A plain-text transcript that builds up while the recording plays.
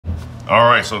All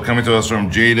right, so coming to us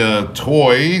from Jada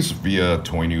Toys via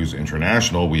Toy News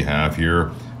International, we have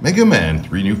here Mega Man,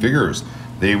 3 new figures.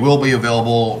 They will be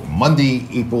available Monday,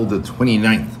 April the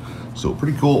 29th. So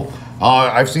pretty cool.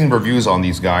 I've seen reviews on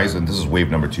these guys, and this is wave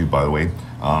number 2, by the way.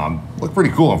 Look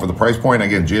pretty cool. And for the price point,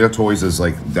 again, Jada Toys is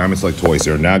like Diamond Select Toys.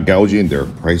 They're not gouging, they're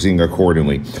pricing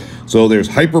accordingly. So there's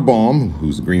Hyper Bomb,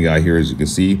 who's the green guy here, as you can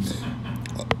see.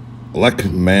 Elect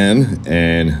Man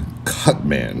and Cut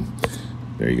Man.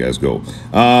 There you guys go.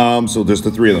 So there's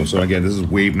the 3 of them. So again, this is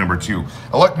wave number 2.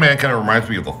 Elect Man kind of reminds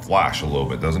me of the Flash a little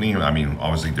bit, doesn't he? I mean,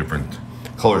 obviously different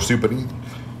color suit, but he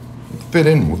fit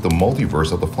in with the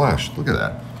multiverse of the Flash. Look at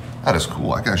that. That is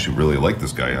cool. I actually really like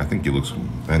this guy. I think he looks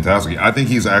fantastic. I think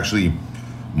he's actually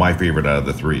my favorite out of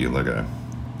the 3. Look at that.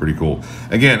 Pretty cool.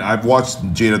 Again, I've watched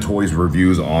Jada Toys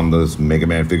reviews on those Mega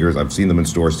Man figures. I've seen them in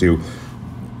stores too.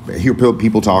 I hear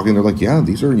people talking, they're like, yeah,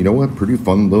 these are, you know what, pretty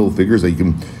fun little figures that you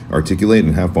can articulate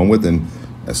and have fun with, and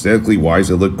aesthetically wise,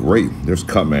 they look great. There's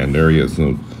Cutman, there he is.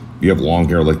 So you have long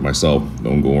hair like myself,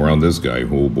 don't go around this guy.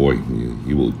 Oh boy,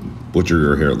 he will butcher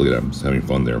your hair. Look at that, just having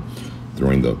fun there.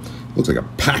 Throwing the, looks like a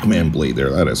Pac-Man blade there.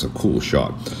 That is a cool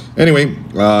shot. Anyway,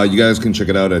 you guys can check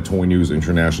it out at Toy News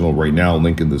International right now.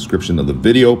 Link in the description of the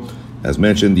video. As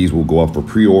mentioned, these will go up for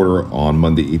pre-order on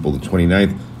Monday, April the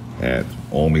 29th. At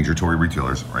all major toy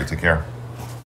retailers. All right, take care.